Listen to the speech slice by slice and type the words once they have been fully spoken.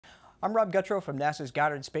I'm Rob Guttrow from NASA's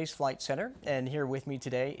Goddard Space Flight Center, and here with me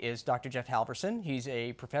today is Dr. Jeff Halverson. He's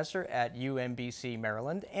a professor at UMBC,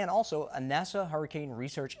 Maryland, and also a NASA hurricane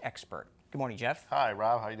research expert. Good morning, Jeff. Hi,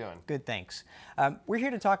 Rob. How you doing? Good, thanks. We're here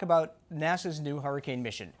to talk about NASA's new hurricane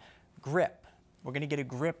mission, GRIP. We're going to get a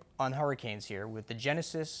grip on hurricanes here with the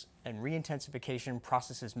Genesis and Re-Intensification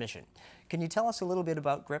Processes mission. Can you tell us a little bit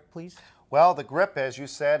about GRIP, please? Well, the GRIP, as you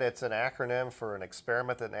said, it's an acronym for an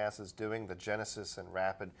experiment that NASA is doing, the Genesis and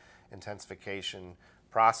Rapid Intensification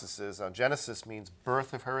Processes. Genesis means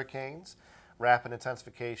birth of hurricanes. Rapid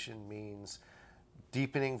intensification means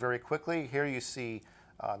deepening very quickly. Here you see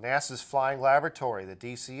NASA's flying laboratory, the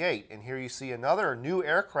DC-8, and here you see another new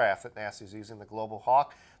aircraft that NASA is using, the Global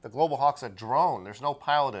Hawk. The Global Hawk's a drone. There's no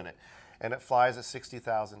pilot in it, and it flies at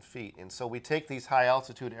 60,000 feet. And so we take these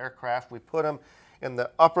high-altitude aircraft, we put them in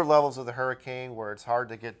the upper levels of the hurricane where it's hard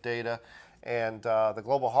to get data, and the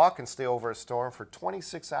Global Hawk can stay over a storm for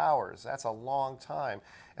 26 hours. That's a long time,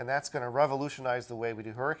 and that's going to revolutionize the way we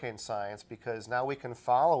do hurricane science, because now we can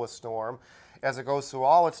follow a storm as it goes through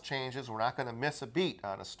all its changes. We're not going to miss a beat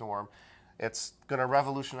on a storm. It's going to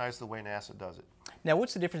revolutionize the way NASA does it. Now,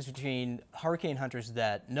 what's the difference between hurricane hunters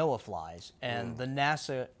that NOAA flies and the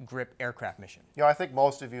NASA GRIP aircraft mission? You know, I think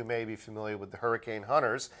most of you may be familiar with the hurricane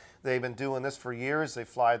hunters. They've been doing this for years. They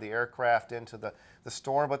fly the aircraft into the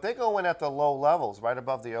storm, but they go in at the low levels, right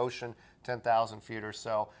above the ocean, 10,000 feet or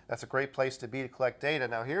so. That's a great place to be to collect data.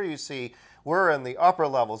 Now, here you see we're in the upper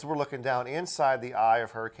levels. We're looking down inside the eye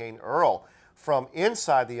of Hurricane Earl, from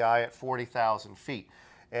inside the eye at 40,000 feet.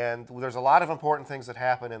 And there's a lot of important things that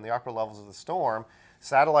happen in the upper levels of the storm.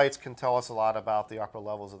 Satellites can tell us a lot about the upper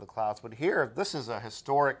levels of the clouds, but here, this is a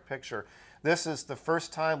historic picture. This is the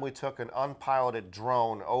first time we took an unpiloted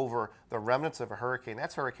drone over the remnants of a hurricane.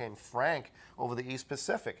 That's Hurricane Frank over the East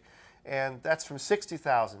Pacific. And that's from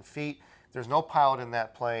 60,000 feet. There's no pilot in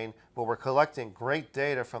that plane, but we're collecting great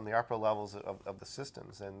data from the upper levels of the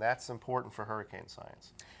systems, and that's important for hurricane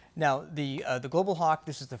science. Now, the Global Hawk,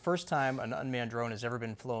 this is the first time an unmanned drone has ever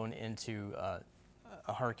been flown into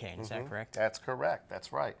a hurricane, is that correct? That's correct,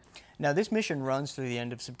 that's right. Now, this mission runs through the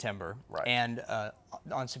end of September, Right. And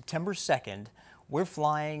on September 2nd, we're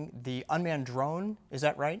flying the unmanned drone, is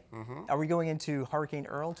that right? Are we going into Hurricane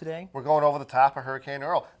Earl today? We're going over the top of Hurricane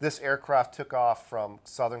Earl. This aircraft took off from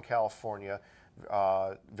Southern California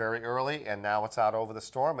very early, and now it's out over the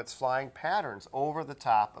storm. It's flying patterns over the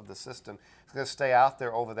top of the system. It's going to stay out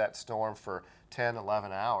there over that storm for 10,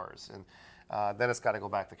 11 hours, and then it's got to go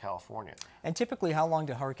back to California. And typically, how long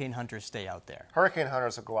do hurricane hunters stay out there? Hurricane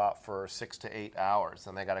hunters will go out for 6 to 8 hours,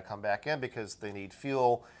 and they got to come back in because they need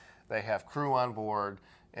fuel. They have crew on board,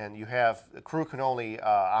 and the crew can only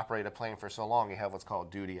operate a plane for so long. You have what's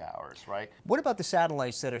called duty hours, right? What about the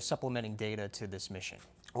satellites that are supplementing data to this mission?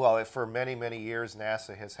 Well, for many, many years,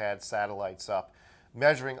 NASA has had satellites up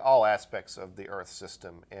measuring all aspects of the Earth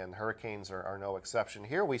system, and hurricanes are no exception.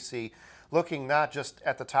 Here we see, looking not just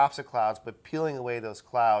at the tops of clouds, but peeling away those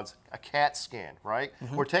clouds, a CAT scan, right?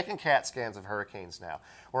 We're taking CAT scans of hurricanes now.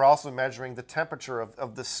 We're also measuring the temperature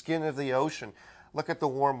of the skin of the ocean. Look at the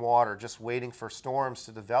warm water just waiting for storms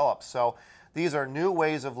to develop. So these are new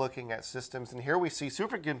ways of looking at systems, and here we see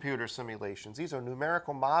supercomputer simulations. These are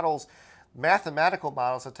numerical models, mathematical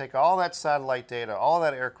models that take all that satellite data, all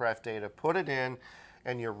that aircraft data, put it in,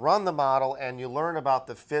 and you run the model and you learn about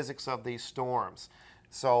the physics of these storms.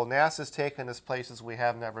 So NASA's taken us places we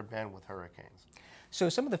have never been with hurricanes. So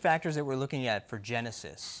some of the factors that we're looking at for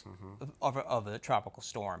Genesis of a tropical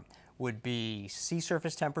storm would be sea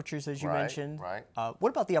surface temperatures, as you mentioned. Right. What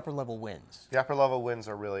about the upper level winds? The upper level winds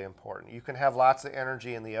are really important. You can have lots of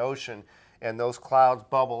energy in the ocean, and those clouds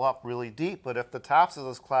bubble up really deep, but if the tops of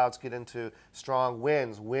those clouds get into strong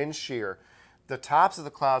winds, wind shear, the tops of the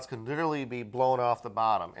clouds can literally be blown off the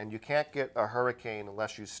bottom, and you can't get a hurricane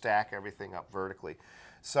unless you stack everything up vertically.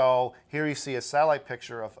 So here you see a satellite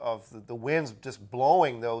picture of the winds just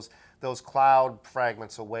blowing those cloud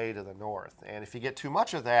fragments away to the north. And if you get too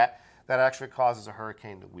much of that, that actually causes a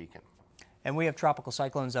hurricane to weaken. And we have tropical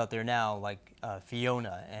cyclones out there now, like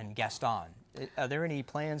Fiona and Gaston. Are there any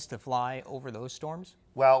plans to fly over those storms?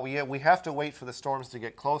 Well, we have to wait for the storms to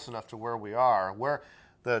get close enough to where we are. We're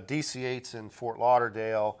the DC-8's in Fort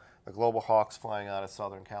Lauderdale, the Global Hawk's flying out of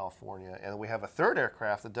Southern California, and we have a third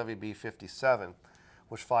aircraft, the WB-57,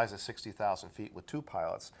 which flies at 60,000 feet with 2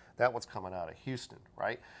 pilots. That one's coming out of Houston,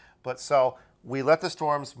 right? But so we let the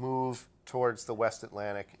storms move towards the West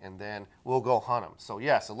Atlantic, and then we'll go hunt them. So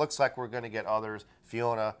yes, it looks like we're going to get others,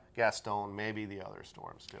 Fiona, Gaston, maybe the other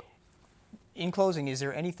storms too. In closing, is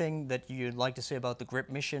there anything that you'd like to say about the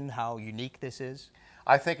GRIP mission, how unique this is?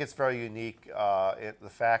 I think it's very unique, the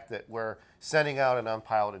fact that we're sending out an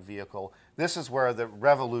unpiloted vehicle. This is where the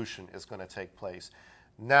revolution is going to take place.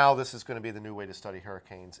 Now this is going to be the new way to study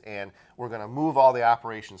hurricanes, and we're going to move all the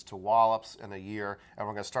operations to Wallops in a year, and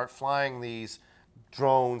we're going to start flying these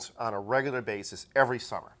drones on a regular basis every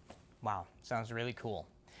summer. Wow, sounds really cool.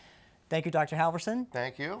 Thank you, Dr. Halverson.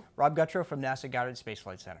 Thank you. Rob Guttrow from NASA Goddard Space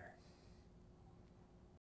Flight Center.